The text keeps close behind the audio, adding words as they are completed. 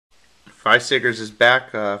Five Sigers is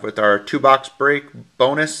back with our 2-box break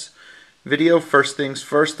bonus video. First things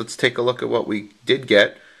first, let's take a look at what we did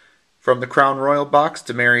get. From the Crown Royal box,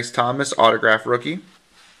 Demaryius Thomas, autograph rookie.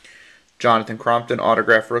 Jonathan Crompton,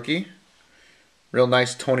 autograph rookie. Real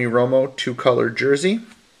nice Tony Romo, 2-color jersey.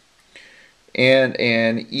 And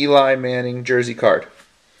an Eli Manning jersey card.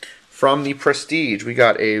 From the Prestige, we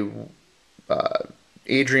got a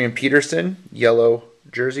Adrian Peterson, yellow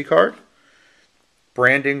jersey card.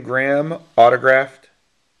 Brandon Graham autographed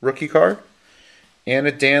rookie card, and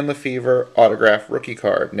a Dan Lefevre autographed rookie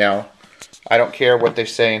card. Now, I don't care what they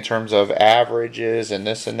say in terms of averages and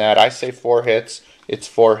this and that. I say 4 hits. It's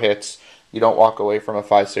 4 hits. You don't walk away from a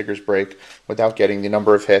Five Sigers break without getting the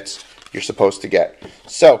number of hits you're supposed to get.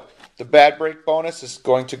 So, the bad break bonus is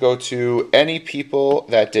going to go to any people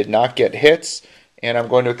that did not get hits, and I'm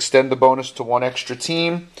going to extend the bonus to 1 extra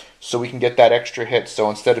team so we can get that extra hit. So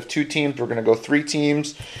instead of 2 teams, we're going to go 3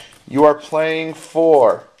 teams. You are playing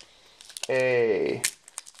for a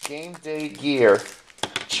Game Day Gear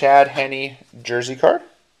Chad Henne jersey card,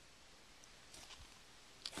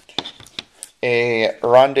 a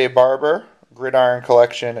Rondé Barber Gridiron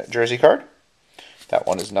Collection jersey card. That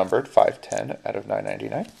one is numbered 510 out of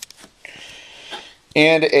 999.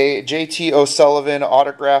 And a JT O'Sullivan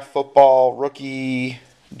autograph football rookie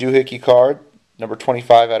doohickey card, number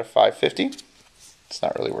 25 out of 550. It's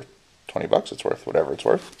not really worth 20 bucks. It's worth whatever it's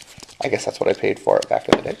worth. I guess that's what I paid for it back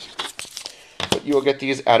in the day. But you will get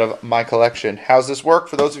these out of my collection. How's this work?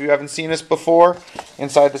 For those of you who haven't seen this before,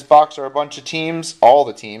 inside this box are a bunch of teams. All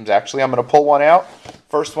the teams, actually. I'm going to pull one out.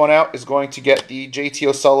 First one out is going to get the JT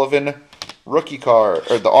O'Sullivan rookie card,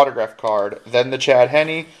 or the autograph card. Then the Chad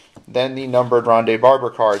Henne. Then the numbered Rondé Barber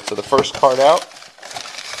card. So the first card out,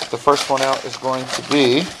 the first one out is going to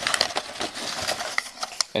be,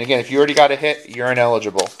 and again, if you already got a hit, you're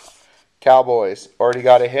ineligible. Cowboys, already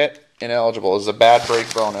got a hit, ineligible. This is a bad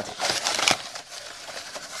break bonus.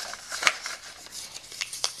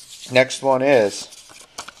 Next one is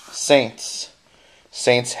Saints.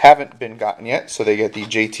 Saints haven't been gotten yet, so they get the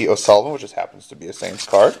JT O'Sullivan, which just happens to be a Saints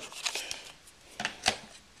card.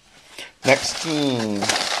 Next team.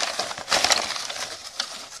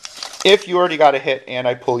 If you already got a hit and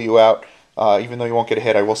I pull you out, even though you won't get a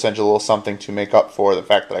hit, I will send you a little something to make up for the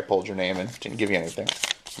fact that I pulled your name and didn't give you anything.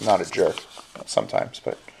 I'm not a jerk sometimes,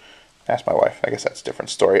 but ask my wife. I guess that's a different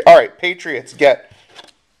story. All right, Patriots get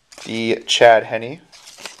the Chad Henne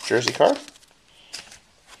jersey card.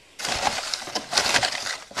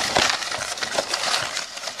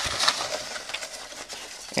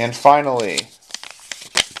 And finally,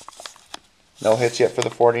 no hits yet for the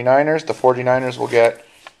 49ers. The 49ers will get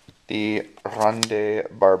the Rondé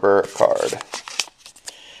Barber card.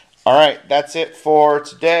 All right, that's it for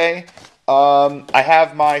today. I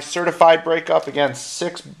have my certified breakup, again,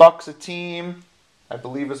 $6 a team, I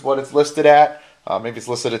believe is what it's listed at. Maybe it's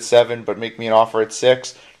listed at 7, but make me an offer at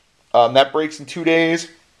 6. That breaks in 2 days.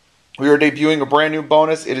 We are debuting a brand new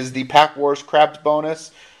bonus. It is the Pack Wars Crabs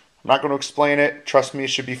bonus. I'm not going to explain it. Trust me, it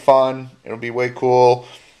should be fun. It'll be way cool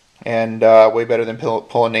and way better than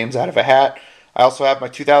pulling names out of a hat. I also have my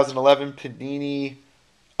 2011 Panini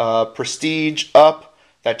Prestige up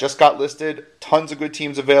that just got listed. Tons of good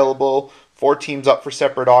teams available. 4 teams up for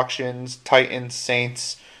separate auctions. Titans,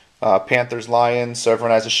 Saints, Panthers, Lions. So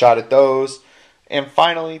everyone has a shot at those. And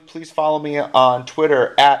finally, please follow me on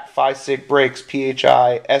Twitter at PhiSigBreaks,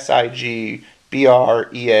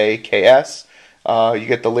 PhiSigbreaks. You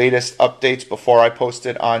get the latest updates before I post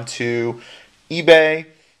it onto eBay.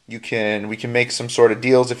 We can make some sort of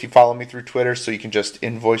deals if you follow me through Twitter, so you can just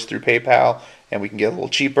invoice through PayPal, and we can get a little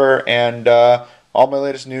cheaper. And all my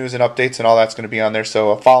latest news and updates and all that's going to be on there.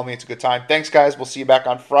 So follow me. It's a good time. Thanks, guys. We'll see you back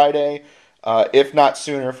on Friday, if not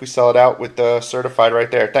sooner, if we sell it out with the certified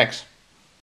right there. Thanks.